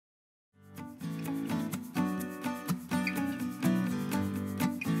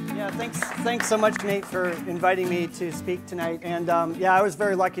Yeah, thanks so much, Nate, for inviting me to speak tonight. And yeah, I was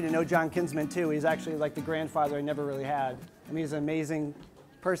very lucky to know John Kinsman, too. He's actually like the grandfather I never really had. I mean, he's an amazing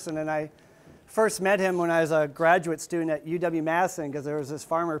person. And I first met him when I was a graduate student at UW-Madison because there was this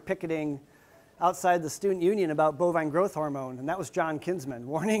farmer picketing outside the student union about bovine growth hormone. And that was John Kinsman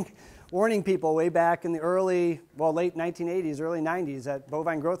warning people way back in the late 1980s, early 90s that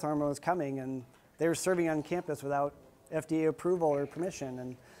bovine growth hormone was coming. And they were serving on campus without FDA approval or permission.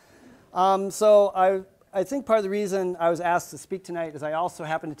 And so I think part of the reason I was asked to speak tonight is I also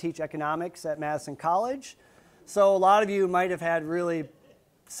happen to teach economics at Madison College. So a lot of you might have had really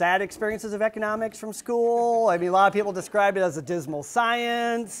sad experiences of economics from school. I mean, a lot of people describe it as a dismal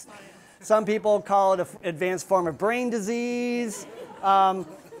science. Some people call it an advanced form of brain disease.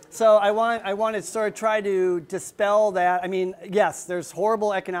 So I want to sort of try to dispel that. I mean, yes, there's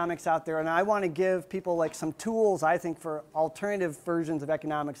horrible economics out there, and I want to give people like some tools, I think, for alternative versions of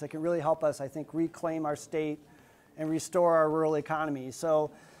economics that can really help us, I think, reclaim our state and restore our rural economy.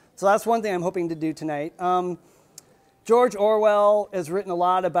 So that's one thing I'm hoping to do tonight. George Orwell has written a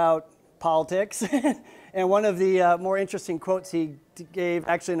lot about politics, and one of the more interesting quotes he gave,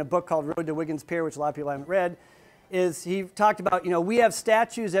 actually in a book called Road to Wiggins Pier, which a lot of people haven't read, is he talked about, we have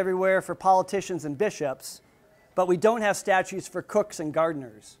statues everywhere for politicians and bishops, but we don't have statues for cooks and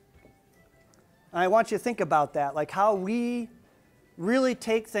gardeners. And I want you to think about that, like how we really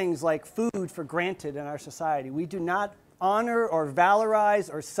take things like food for granted in our society. We do not honor or valorize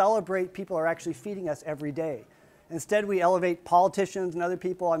or celebrate people who are actually feeding us every day. Instead, we elevate politicians and other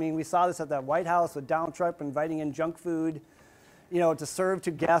people. I mean, we saw this at the White House with Donald Trump inviting in junk food, to serve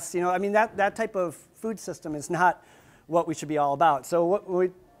to guests. I mean, that type of food system is not what we should be all about. So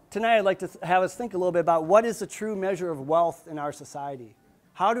tonight I'd like to have us think a little bit about what is the true measure of wealth in our society.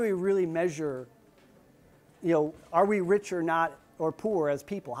 How do we really measure, are we rich or not, or poor as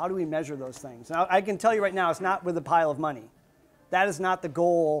people? How do we measure those things? Now, I can tell you right now, it's not with a pile of money. That is not the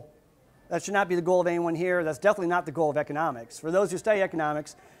goal. That should not be the goal of anyone here. That's definitely not the goal of economics. For those who study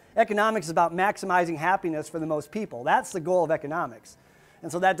economics, economics is about maximizing happiness for the most people. That's the goal of economics. And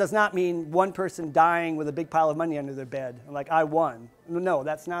so that does not mean one person dying with a big pile of money under their bed, like I won. No,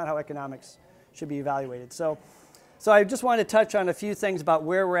 that's not how economics should be evaluated. So I just wanted to touch on a few things about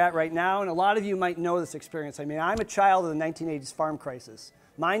where we're at right now, and a lot of you might know this experience. I mean, I'm a child of the 1980s farm crisis.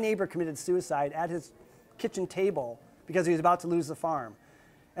 My neighbor committed suicide at his kitchen table because he was about to lose the farm.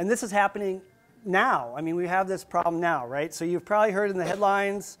 And this is happening now. I mean, we have this problem now, right? So you've probably heard in the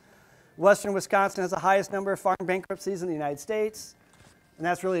headlines, Western Wisconsin has the highest number of farm bankruptcies in the United States. And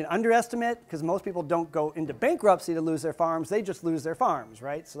that's really an underestimate because most people don't go into bankruptcy to lose their farms. They just lose their farms,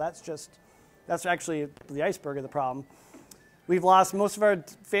 right? So that's actually the iceberg of the problem. We've lost most of our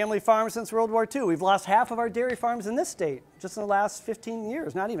family farms since World War II. We've lost half of our dairy farms in this state just in the last 15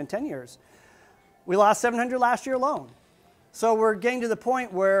 years, not even 10 years. We lost 700 last year alone. So we're getting to the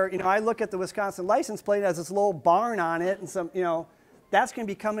point where, I look at the Wisconsin license plate as this little barn on it, and that's going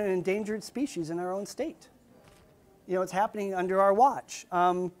to become an endangered species in our own state. It's happening under our watch.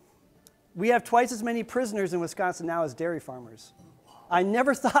 We have twice as many prisoners in Wisconsin now as dairy farmers. I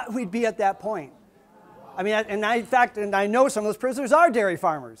never thought we'd be at that point. I mean, in fact, I know some of those prisoners are dairy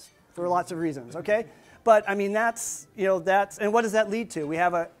farmers for lots of reasons, okay? But I mean, and what does that lead to? We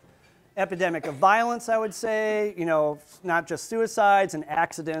have an epidemic of violence, I would say, not just suicides and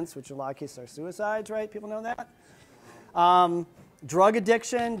accidents, which in a lot of cases are suicides, right? People know that. Drug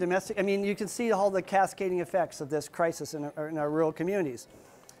addiction, domestic, I mean, you can see all the cascading effects of this crisis in our rural communities.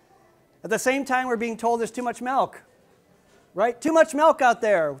 At the same time, we're being told there's too much milk, right? Too much milk out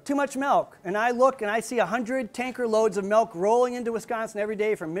there, too much milk. And I look and I see 100 tanker loads of milk rolling into Wisconsin every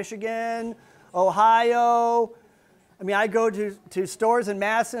day from Michigan, Ohio. I mean, I go to stores in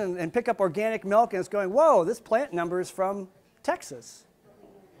Madison and pick up organic milk, and it's going, whoa, this plant number is from Texas.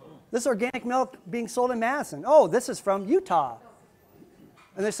 This organic milk being sold in Madison. Oh, this is from Utah.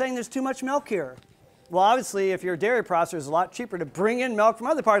 And they're saying there's too much milk here. Well, obviously, if you're a dairy processor, it's a lot cheaper to bring in milk from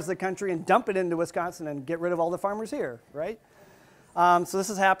other parts of the country and dump it into Wisconsin and get rid of all the farmers here, right? So this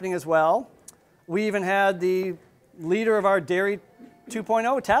is happening as well. We even had the leader of our Dairy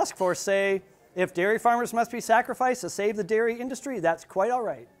 2.0 task force say, if dairy farmers must be sacrificed to save the dairy industry, that's quite all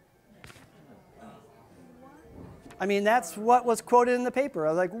right. I mean, that's what was quoted in the paper.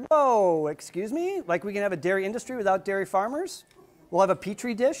 I was like, whoa, excuse me? Like we can have a dairy industry without dairy farmers? We'll have a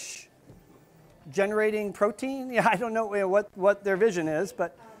petri dish generating protein? Yeah, I don't know what their vision is,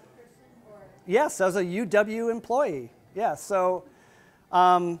 but yes, as a UW employee. Yeah, so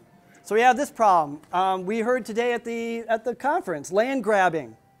we have this problem. We heard today at the conference, land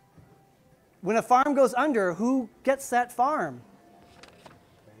grabbing. When a farm goes under, who gets that farm?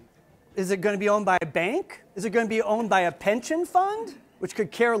 Is it going to be owned by a bank? Is it going to be owned by a pension fund, which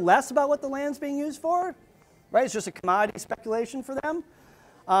could care less about what the land's being used for? Right? It's just a commodity speculation for them.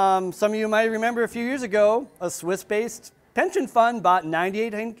 Some of you might remember a few years ago, a Swiss-based pension fund bought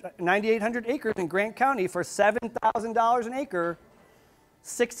 9,800 acres in Grant County for $7,000 an acre.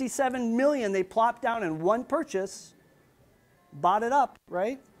 $67 million they plopped down in one purchase, bought it up,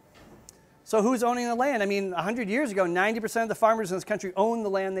 right? So who's owning the land? I mean, 100 years ago, 90% of the farmers in this country owned the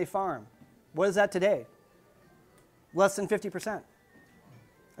land they farm. What is that today? Less than 50%.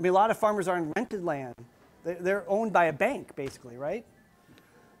 I mean, a lot of farmers are on rented land. They're owned by a bank, basically, right?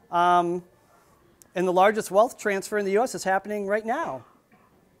 And the largest wealth transfer in the U.S. is happening right now.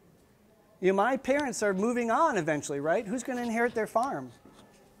 You know, my parents are moving on eventually, right? Who's going to inherit their farm?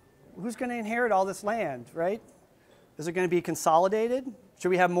 Who's going to inherit all this land, right? Is it going to be consolidated? Should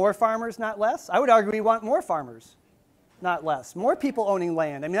we have more farmers, not less? I would argue we want more farmers, not less. More people owning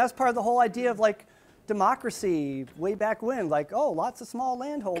land. I mean, that's part of the whole idea of like democracy way back when. Like, oh, lots of small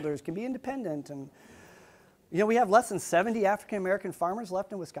landholders can be independent. And, you know, we have less than 70 African-American farmers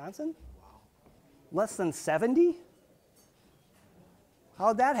left in Wisconsin. Less than 70? How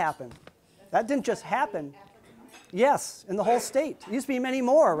did that happen? That didn't just happen. Yes, in the whole state. It used to be many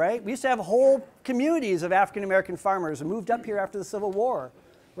more, right? We used to have whole communities of African-American farmers who moved up here after the Civil War,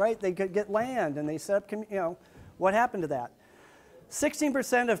 right? They could get land and they set up, you know, what happened to that?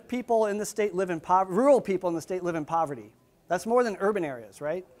 16% of people in the state live in poverty, rural people in the state live in poverty. That's more than urban areas,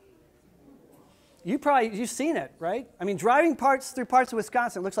 right? You've seen it, right? I mean, driving through parts of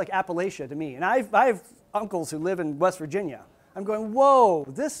Wisconsin looks like Appalachia to me. And I have uncles who live in West Virginia. I'm going, whoa,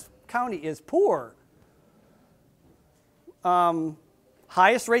 this county is poor.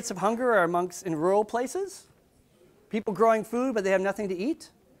 Highest rates of hunger are in rural places. People growing food, but they have nothing to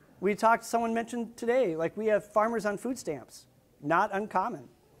eat. Someone mentioned today, like we have farmers on food stamps. Not uncommon,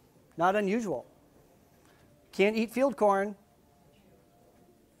 not unusual. Can't eat field corn,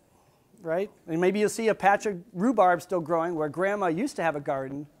 right? And maybe you'll see a patch of rhubarb still growing where grandma used to have a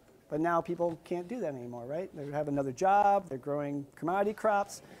garden, but now people can't do that anymore, right? They have another job, they're growing commodity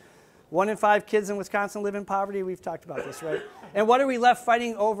crops. 1 in 5 kids in Wisconsin live in poverty. We've talked about this, right? And what are we left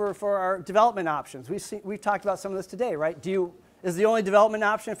fighting over for our development options? We've talked about some of this today, right? Is the only development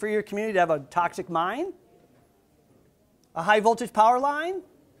option for your community to have a toxic mine? A high voltage power line?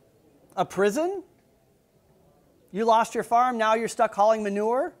 A prison? You lost your farm, now you're stuck hauling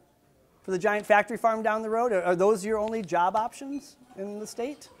manure for the giant factory farm down the road? Are those your only job options in the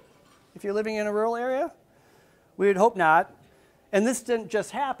state if you're living in a rural area? We would hope not. And this didn't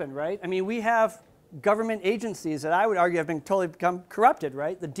just happen, right? I mean, we have government agencies that I would argue have totally become corrupted,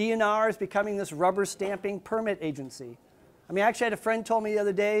 right? The DNR is becoming this rubber stamping permit agency. I mean, I actually had a friend told me the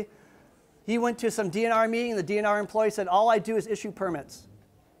other day, he went to some DNR meeting, and the DNR employee said, all I do is issue permits.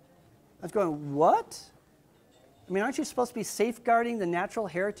 I was going, what? I mean, aren't you supposed to be safeguarding the natural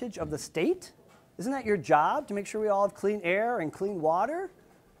heritage of the state? Isn't that your job, to make sure we all have clean air and clean water?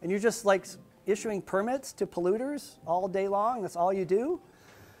 And you're just like issuing permits to polluters all day long? That's all you do?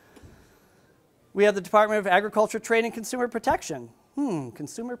 We have the Department of Agriculture, Trade, and Consumer Protection.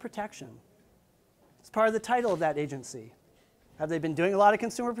 Consumer protection. It's part of the title of that agency. Have they been doing a lot of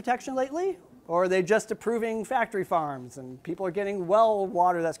consumer protection lately? Or are they just approving factory farms and people are getting well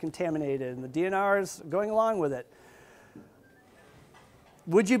water that's contaminated and the DNR is going along with it?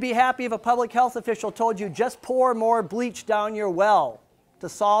 Would you be happy if a public health official told you just pour more bleach down your well to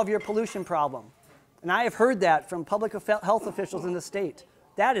solve your pollution problem? And I have heard that from public health officials in the state.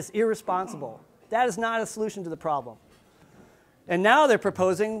 That is irresponsible. That is not a solution to the problem. And now they're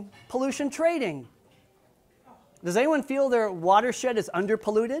proposing pollution trading. Does anyone feel their watershed is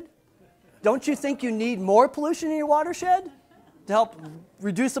underpolluted? Don't you think you need more pollution in your watershed to help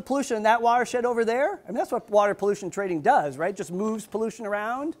reduce the pollution in that watershed over there? I mean, that's what water pollution trading does, right? Just moves pollution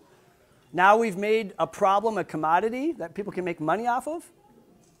around. Now we've made a problem a commodity that people can make money off of,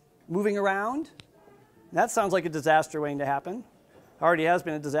 moving around. That sounds like a disaster waiting to happen. Already has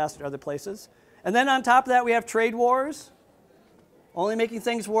been a disaster other places. And then on top of that, we have trade wars, only making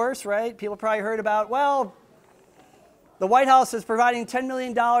things worse, right? People probably heard about, well, the White House is providing $10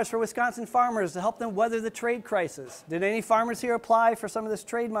 million for Wisconsin farmers to help them weather the trade crisis. Did any farmers here apply for some of this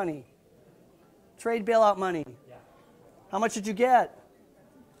trade money? Trade bailout money? Yeah. How much did you get?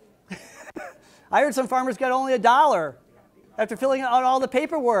 I heard some farmers got only $1 after filling out all the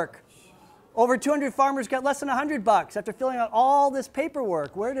paperwork. Over 200 farmers got less than $100 after filling out all this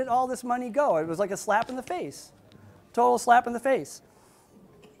paperwork. Where did all this money go? It was like a slap in the face. Total slap in the face.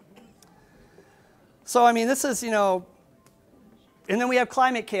 So, I mean, this is, and then we have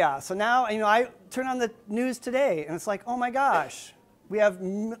climate chaos. So now, I turn on the news today, and it's like, oh my gosh, We have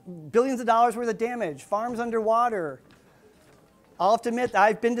billions of dollars worth of damage, farms underwater. I'll have to admit,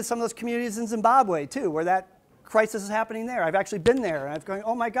 I've been to some of those communities in Zimbabwe, too, where that crisis is happening there. I've actually been there, and I'm going,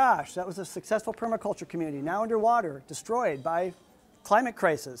 oh my gosh, that was a successful permaculture community, now underwater, destroyed by climate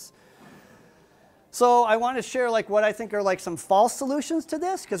crisis. So I want to share like what I think are like some false solutions to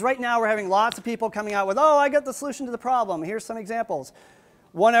this, because right now we're having lots of people coming out with, oh, I got the solution to the problem. Here's some examples.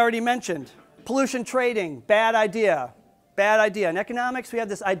 One I already mentioned, pollution trading, bad idea. Bad idea. In economics, we have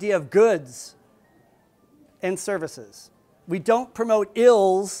this idea of goods and services. We don't promote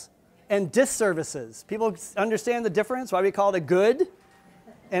ills and disservices. People understand the difference, why we call it a good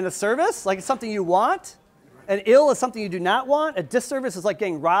and a service, like it's something you want. An ill is something you do not want. A disservice is like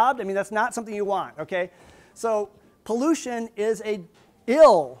getting robbed. I mean, that's not something you want, okay? So pollution is an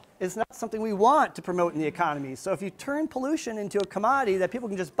ill. It's not something we want to promote in the economy. So if you turn pollution into a commodity that people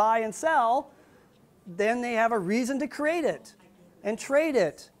can just buy and sell, then they have a reason to create it and trade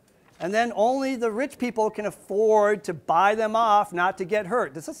it. And then only the rich people can afford to buy them off, not to get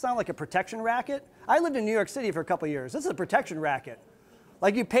hurt. Does this sound like a protection racket? I lived in New York City for a couple of years. This is a protection racket.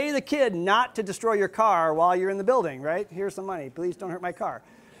 Like you pay the kid not to destroy your car while you're in the building, right? Here's some money. Please don't hurt my car.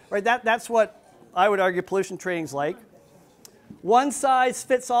 Right? That's what I would argue pollution trading's like. One size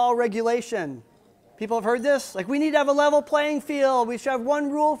fits all regulation. People have heard this? Like we need to have a level playing field. We should have one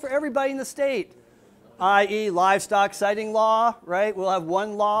rule for everybody in the state. I.e. livestock sighting law, right? We'll have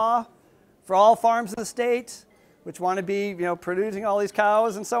one law for all farms in the state, which want to be, producing all these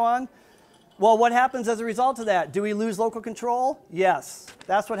cows and so on. Well, what happens as a result of that? Do we lose local control? Yes.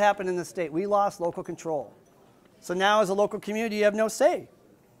 That's what happened in the state. We lost local control. So now as a local community, you have no say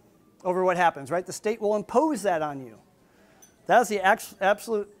over what happens, right? The state will impose that on you. That's the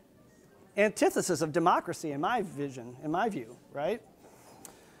absolute antithesis of democracy in my vision, in my view, right?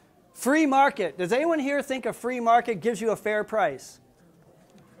 Free market. Does anyone here think a free market gives you a fair price?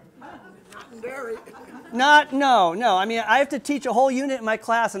 Very. No. I mean, I have to teach a whole unit in my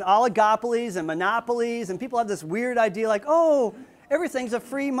class on oligopolies and monopolies, and people have this weird idea like, oh, everything's a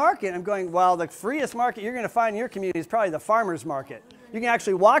free market. I'm going, well, the freest market you're going to find in your community is probably the farmer's market. You can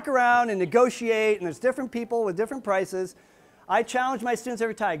actually walk around and negotiate, and there's different people with different prices. I challenge my students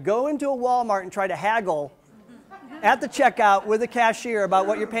every time, go into a Walmart and try to haggle at the checkout with a cashier about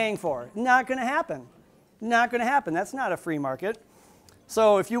what you're paying for. Not going to happen. Not going to happen. That's not a free market.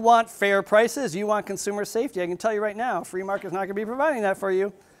 So if you want fair prices, you want consumer safety, I can tell you right now, free market is not going to be providing that for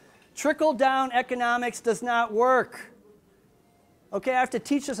you. Trickle-down economics does not work. Okay, I have to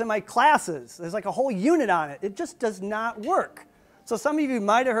teach this in my classes. There's like a whole unit on it. It just does not work. So some of you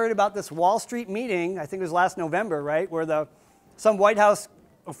might have heard about this Wall Street meeting, I think it was last November, right, where some White House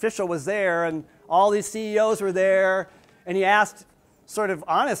official was there and all these CEOs were there, and he asked sort of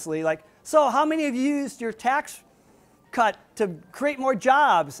honestly, like, so how many of you used your tax cut to create more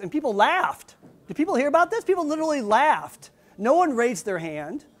jobs? And people laughed. Did people hear about this? People literally laughed. No one raised their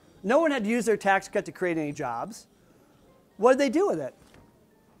hand. No one had to use their tax cut to create any jobs. What did they do with it?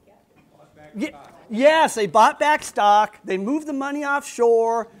 Yes, they bought back stock. They moved the money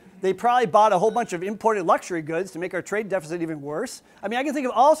offshore. They probably bought a whole bunch of imported luxury goods to make our trade deficit even worse. I mean, I can think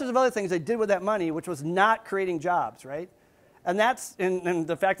of all sorts of other things they did with that money, which was not creating jobs, right? And that's, and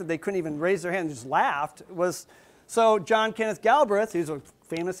the fact that they couldn't even raise their hand and just laughed was, so John Kenneth Galbraith, who's a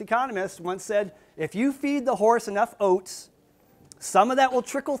famous economist, once said, if you feed the horse enough oats, some of that will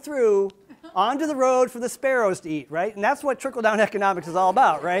trickle through onto the road for the sparrows to eat, right? And that's what trickle-down economics is all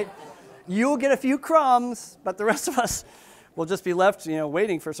about, right? You'll get a few crumbs, but the rest of us will just be left,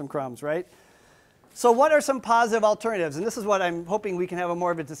 waiting for some crumbs, right? So what are some positive alternatives? And this is what I'm hoping we can have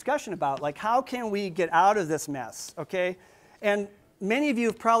more of a discussion about. Like, how can we get out of this mess, okay? And many of you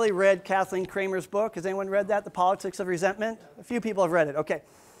have probably read Kathleen Kramer's book. Has anyone read that, The Politics of Resentment? A few people have read it, okay.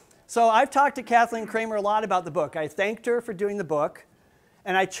 So I've talked to Kathleen Kramer a lot about the book. I thanked her for doing the book,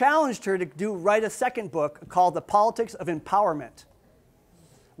 and I challenged her to write a second book called The Politics of Empowerment,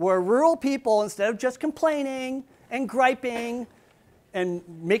 where rural people, instead of just complaining and griping and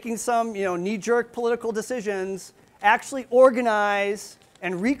making some knee-jerk political decisions, actually organize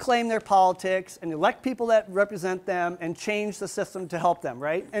and reclaim their politics and elect people that represent them and change the system to help them,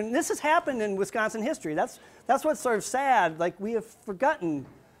 right? And this has happened in Wisconsin history. That's what's sort of sad. Like, we have forgotten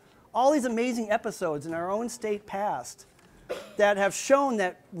all these amazing episodes in our own state past that have shown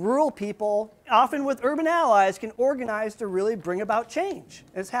that rural people, often with urban allies, can organize to really bring about change.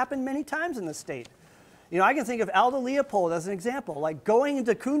 It's happened many times in the state. I can think of Alda Leopold as an example, like going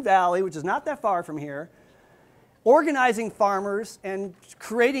into Coon Valley, which is not that far from here, organizing farmers and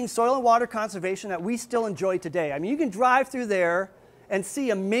creating soil and water conservation that we still enjoy today. I mean, you can drive through there and see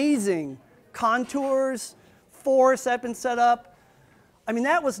amazing contours, forests that have been set up, I mean,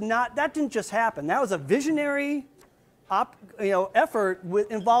 that didn't just happen. That was a visionary effort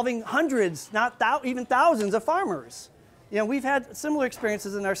involving hundreds, even thousands of farmers. We've had similar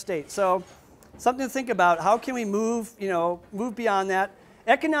experiences in our state. So something to think about. How can we move beyond that?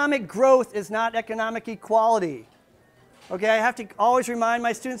 Economic growth is not economic equality. Okay, I have to always remind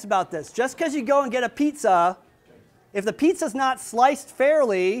my students about this. Just because you go and get a pizza, if the pizza's not sliced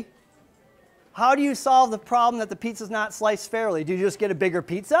fairly, how do you solve the problem that the pizza's not sliced fairly? Do you just get a bigger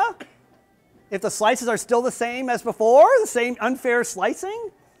pizza? If the slices are still the same as before, the same unfair slicing?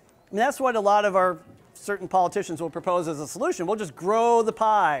 I mean, that's what a lot of our certain politicians will propose as a solution. We'll just grow the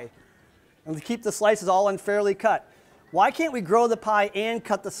pie and keep the slices all unfairly cut. Why can't we grow the pie and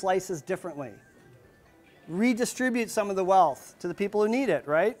cut the slices differently? Redistribute some of the wealth to the people who need it,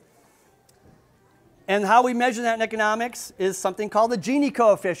 right? And how we measure that in economics is something called the Gini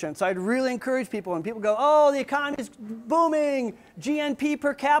coefficient. So I'd really encourage people, when people go, oh, the economy is booming, GNP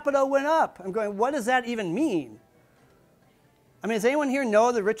per capita went up. I'm going, what does that even mean? I mean, does anyone here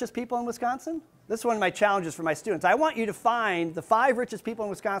know the richest people in Wisconsin? This is one of my challenges for my students. I want you to find the 5 richest people in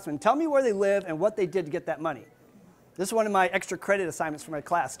Wisconsin and tell me where they live and what they did to get that money. This is one of my extra credit assignments for my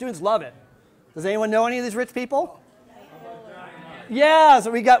class. Students love it. Does anyone know any of these rich people? Yeah,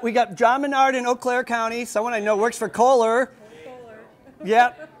 so we got John Menard in Eau Claire County. Someone I know works for Kohler.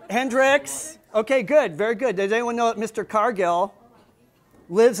 Yep. Hendricks. Okay, good. Very good. Does anyone know that Mr. Cargill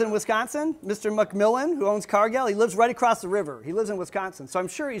lives in Wisconsin? Mr. McMillan, who owns Cargill, he lives right across the river. He lives in Wisconsin. So I'm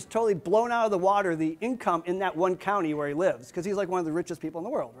sure he's totally blown out of the water the income in that one county where he lives, because he's like one of the richest people in the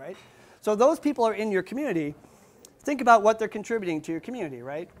world, right? So those people are in your community. Think about what they're contributing to your community,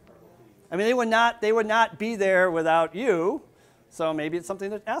 right? I mean, they would not be there without you, so maybe it's something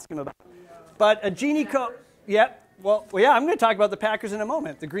to ask them about. But a Gini yeah, I'm going to talk about the Packers in a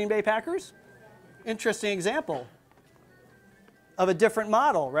moment. The Green Bay Packers, interesting example of a different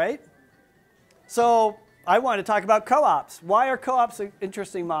model, right? So I want to talk about co-ops. Why are co-ops an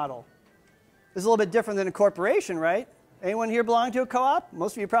interesting model? It's a little bit different than a corporation, right? Anyone here belong to a co-op?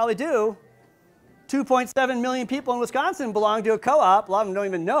 Most of you probably do. 2.7 million people in Wisconsin belong to a co-op. A lot of them don't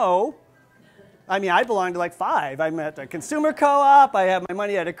even know. I mean, I belong to like 5. I'm at a consumer co-op. I have my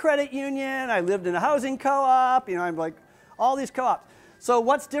money at a credit union. I lived in a housing co-op. I'm like all these co-ops. So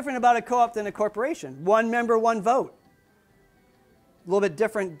what's different about a co-op than a corporation? 1 member, 1 vote. A little bit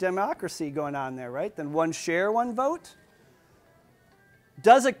different democracy going on there, right? Than 1 share, 1 vote.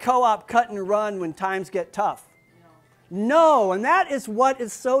 Does a co-op cut and run when times get tough? No, and that is what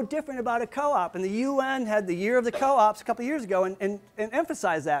is so different about a co-op. And the UN had the year of the co-ops a couple of years ago and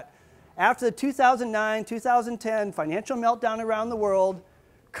emphasized that. After the 2009, 2010 financial meltdown around the world,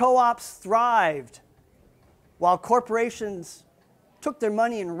 co-ops thrived while corporations took their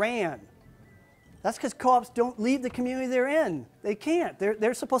money and ran. That's because co-ops don't leave the community they're in. They can't.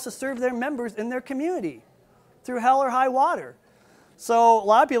 They're supposed to serve their members in their community through hell or high water. So a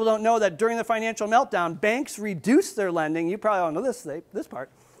lot of people don't know that during the financial meltdown, banks reduced their lending. You probably all know this part.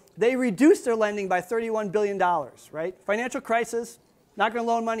 They reduced their lending by $31 billion, right? Financial crisis, not going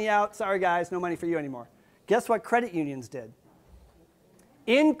to loan money out. Sorry, guys, no money for you anymore. Guess what credit unions did?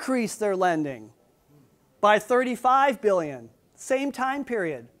 Increased their lending by $35 billion. Same time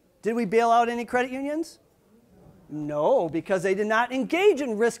period. Did we bail out any credit unions? No, because they did not engage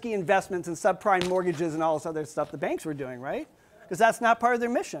in risky investments and subprime mortgages and all this other stuff the banks were doing, right? Because that's not part of their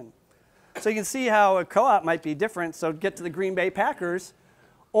mission. So you can see how a co-op might be different. So get to the Green Bay Packers.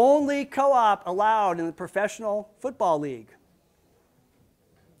 Only co-op allowed in the Professional Football League.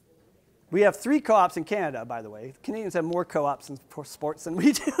 We have 3 co-ops in Canada, by the way. Canadians have more co-ops in sports than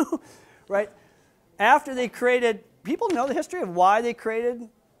we do, right? After they created, people know the history of why they created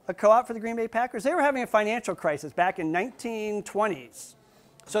a co-op for the Green Bay Packers. They were having a financial crisis back in 1920s.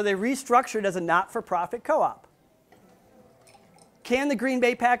 So they restructured as a not-for-profit co-op. Can the Green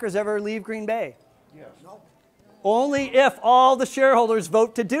Bay Packers ever leave Green Bay? Yes. No. Only if all the shareholders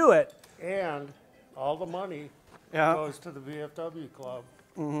vote to do it. And all the money goes to the VFW club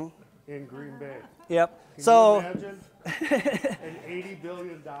in Green Bay. Yep. Can so you imagine an $80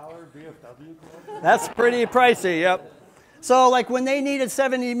 billion VFW club? That's pretty pricey, yep. So like when they needed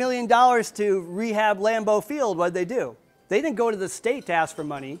 $70 million to rehab Lambeau Field, what did they do? They didn't go to the state to ask for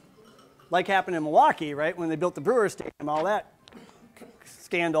money, like happened in Milwaukee, right? When they built the Brewers Stadium, all that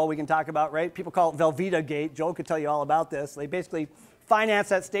scandal we can talk about, right? People call it Velveeta Gate. Joel could tell you all about this. They basically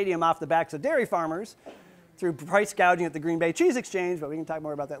financed that stadium off the backs of dairy farmers through price gouging at the Green Bay Cheese Exchange, but we can talk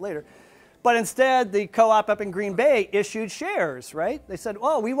more about that later. But instead, the co-op up in Green Bay issued shares, right? They said,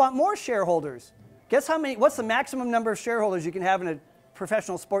 oh, we want more shareholders. Guess how many, what's the maximum number of shareholders you can have in a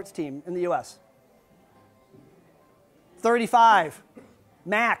professional sports team in the US? 35.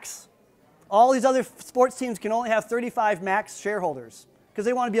 Max. All these other sports teams can only have 35 max shareholders because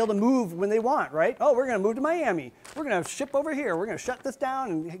they want to be able to move when they want, right? Oh, we're going to move to Miami. We're going to ship over here. We're going to shut this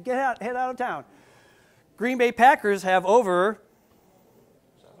down and head out of town. Green Bay Packers have over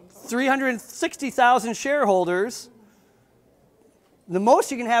 360,000 shareholders. The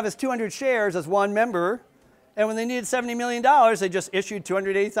most you can have is 200 shares as one member. And when they needed $70 million, they just issued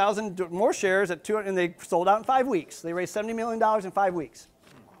 280,000 more shares at and they sold out in 5 weeks. They raised $70 million in 5 weeks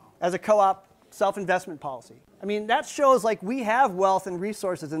as a co-op self-investment policy. I mean, that shows like we have wealth and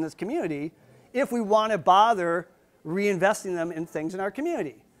resources in this community if we want to bother reinvesting them in things in our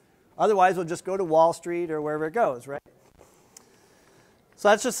community. Otherwise, we'll just go to Wall Street or wherever it goes, right? So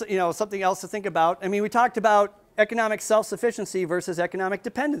that's just, something else to think about. I mean, we talked about economic self-sufficiency versus economic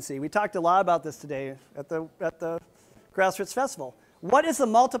dependency. We talked a lot about this today at the Grassroots Festival. What is the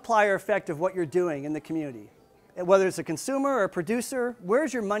multiplier effect of what you're doing in the community? Whether it's a consumer or a producer,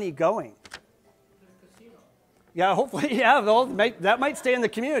 where's your money going? Yeah, hopefully, yeah, that might stay in the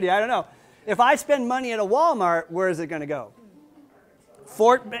community. I don't know. If I spend money at a Walmart, where is it going to go?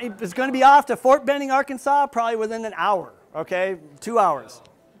 It's going to be off to Fort Benning, Arkansas, probably within an hour, okay? 2 hours,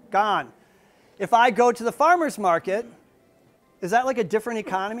 gone. If I go to the farmer's market, is that like a different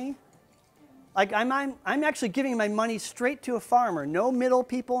economy? Like I'm actually giving my money straight to a farmer, no middle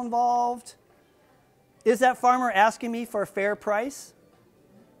people involved. Is that farmer asking me for a fair price?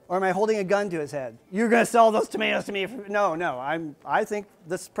 Or am I holding a gun to his head? You're going to sell those tomatoes to me? No. I think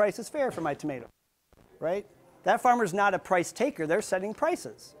this price is fair for my tomato, right? That farmer's not a price taker. They're setting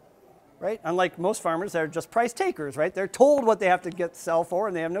prices, right? Unlike most farmers, they're just price takers, right? They're told what they have to sell for,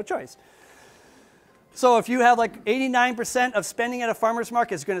 and they have no choice. So if you have like 89% of spending at a farmer's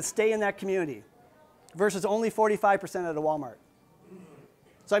market is going to stay in that community versus only 45% at a Walmart.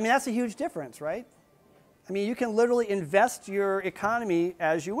 So, I mean, that's a huge difference, right? I mean, you can literally invest your economy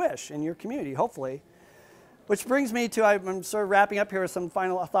as you wish in your community, hopefully. Which brings me to, I'm sort of wrapping up here with some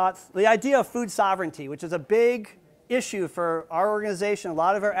final thoughts. The idea of food sovereignty, which is a big issue for our organization. A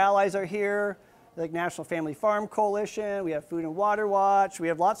lot of our allies are here, like National Family Farm Coalition. We have Food and Water Watch. We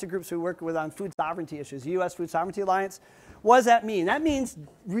have lots of groups who work with on food sovereignty issues. U.S. Food Sovereignty Alliance. What does that mean? That means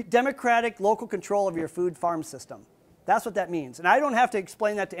democratic local control of your food farm system. That's what that means. And I don't have to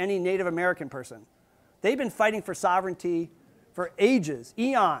explain that to any Native American person. They've been fighting for sovereignty for ages,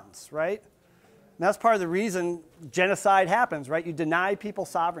 eons, right? And that's part of the reason genocide happens, right? You deny people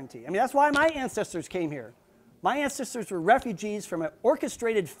sovereignty. I mean, that's why my ancestors came here. My ancestors were refugees from an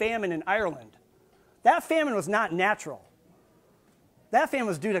orchestrated famine in Ireland. That famine was not natural. That famine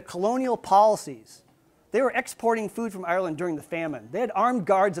was due to colonial policies. They were exporting food from Ireland during the famine. They had armed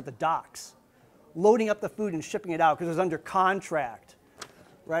guards at the docks, loading up the food and shipping it out because it was under contract.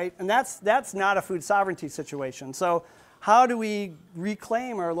 Right? And that's not a food sovereignty situation. So how do we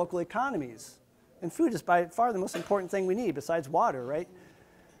reclaim our local economies? And food is by far the most important thing we need besides water, right?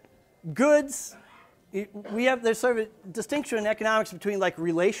 Goods, there's sort of a distinction in economics between like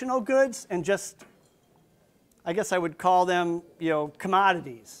relational goods and just, I guess I would call them,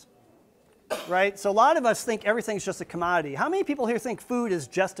 commodities, right? So a lot of us think everything's just a commodity. How many people here think food is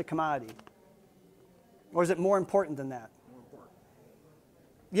just a commodity? Or is it more important than that?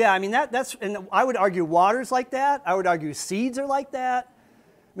 Yeah, I mean, and I would argue water's like that. I would argue seeds are like that.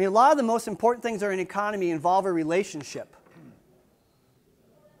 I mean, a lot of the most important things in an economy involve a relationship.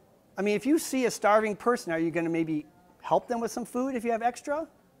 I mean, if you see a starving person, are you going to maybe help them with some food if you have extra?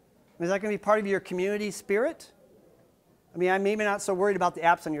 Is that going to be part of your community spirit? I mean, I'm maybe not so worried about the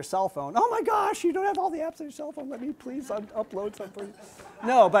apps on your cell phone. Oh my gosh, you don't have all the apps on your cell phone. Let me please upload some for you.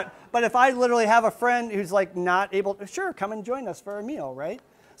 No, but if I literally have a friend who's like not able to, sure, come and join us for a meal, right?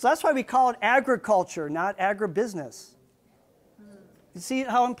 So that's why we call it agriculture, not agribusiness. You see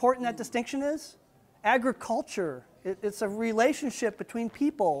how important that distinction is? Agriculture, it's a relationship between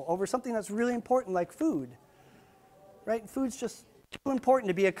people over something that's really important like food, right? Food's just too important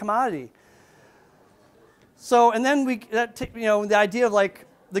to be a commodity. So, and then the idea of like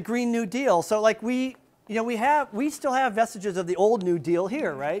the Green New Deal. So like we still have vestiges of the old New Deal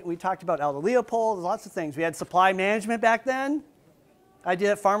here, right? We talked about Aldo Leopold, lots of things. We had supply management back then. Idea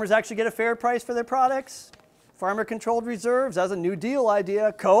that farmers actually get a fair price for their products. Farmer-controlled reserves, that was a New Deal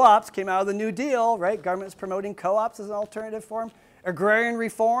idea. Co-ops came out of the New Deal, right? Government's promoting co-ops as an alternative form. Agrarian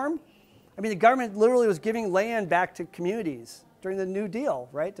reform. I mean, the government literally was giving land back to communities during the New Deal,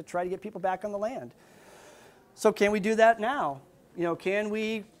 right? To try to get people back on the land. So can we do that now? Can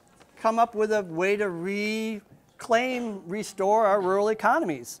we come up with a way to restore our rural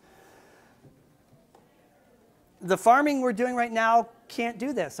economies? The farming we're doing right now can't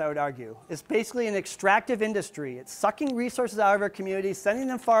do this, I would argue. It's basically an extractive industry. It's sucking resources out of our communities, sending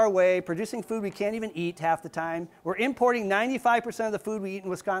them far away, producing food we can't even eat half the time. We're importing 95% of the food we eat in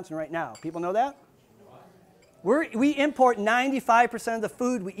Wisconsin right now. People know that? We import 95% of the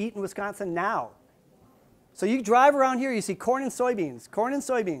food we eat in Wisconsin now. So you drive around here, you see corn and soybeans, corn and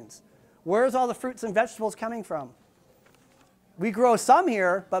soybeans. Where's all the fruits and vegetables coming from? We grow some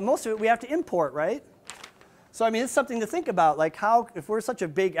here, but most of it we have to import, right? So I mean, it's something to think about, like how, if we're such a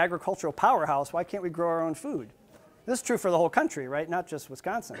big agricultural powerhouse, why can't we grow our own food? This is true for the whole country, right? Not just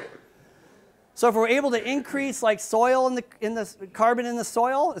Wisconsin. So if we're able to increase like soil in the carbon in the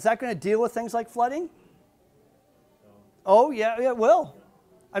soil, is that going to deal with things like flooding? Oh, yeah, it will.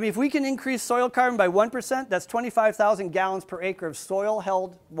 I mean, if we can increase soil carbon by 1%, that's 25,000 gallons per acre of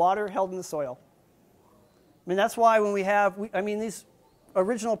water held in the soil. I mean, that's why when we have, these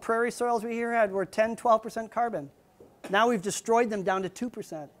original prairie soils we here had were 10, 12% carbon. Now we've destroyed them down to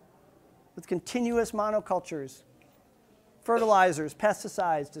 2% with continuous monocultures, fertilizers,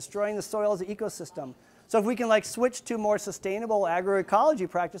 pesticides, destroying the soil as an ecosystem. So if we can like switch to more sustainable agroecology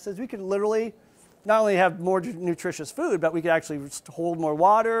practices, we could literally not only have more nutritious food, but we could actually hold more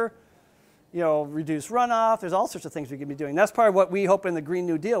water, reduce runoff. There's all sorts of things we could be doing. That's part of what we hope in the Green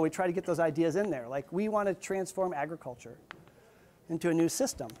New Deal. We try to get those ideas in there. Like we want to transform agriculture into a new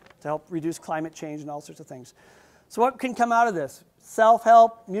system to help reduce climate change and all sorts of things. So what can come out of this?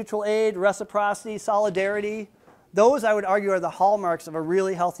 Self-help, mutual aid, reciprocity, solidarity. Those, I would argue, are the hallmarks of a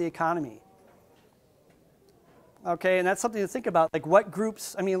really healthy economy. Okay, and that's something to think about. Like what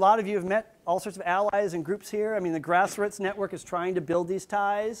groups, a lot of you have met all sorts of allies and groups here. The grassroots network is trying to build these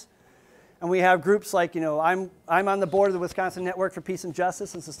ties. And we have groups like, I'm on the board of the Wisconsin Network for Peace and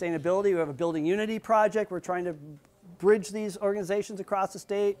Justice and Sustainability. We have a Building Unity project. We're trying to bridge these organizations across the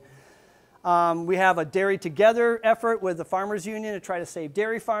state. We have a Dairy Together effort with the Farmers Union to try to save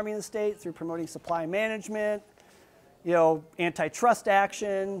dairy farming in the state through promoting supply management, antitrust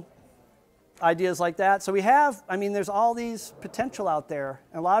action, ideas like that. So we have, there's all these potential out there.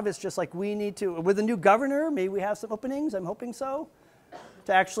 And a lot of it's just like we need to, with a new governor, maybe we have some openings, I'm hoping so,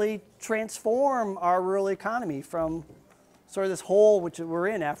 to actually transform our rural economy from sort of this hole which we're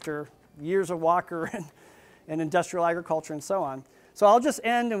in after years of Walker and industrial agriculture and so on. So I'll just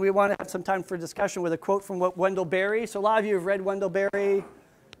end, and we want to have some time for discussion with a quote from Wendell Berry. So a lot of you have read Wendell Berry.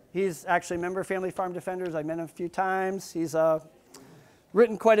 He's actually a member of Family Farm Defenders. I've met him a few times. He's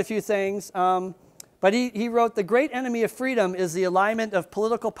written quite a few things. But he wrote, "The great enemy of freedom is the alignment of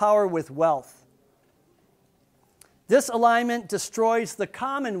political power with wealth. This alignment destroys the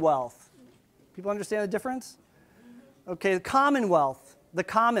commonwealth." People understand the difference? Okay, the commonwealth, the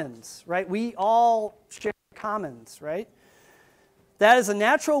commons, right? We all share commons, right? That is a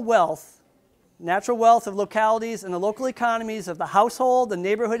natural wealth of localities and the local economies of the household, the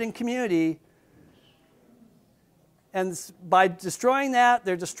neighborhood, and community. And by destroying that,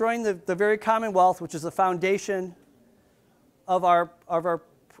 they're destroying the very commonwealth, which is the foundation of our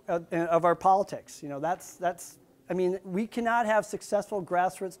politics. We cannot have successful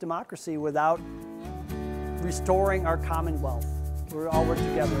grassroots democracy without restoring our commonwealth. We all work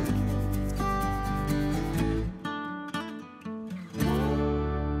together as a community.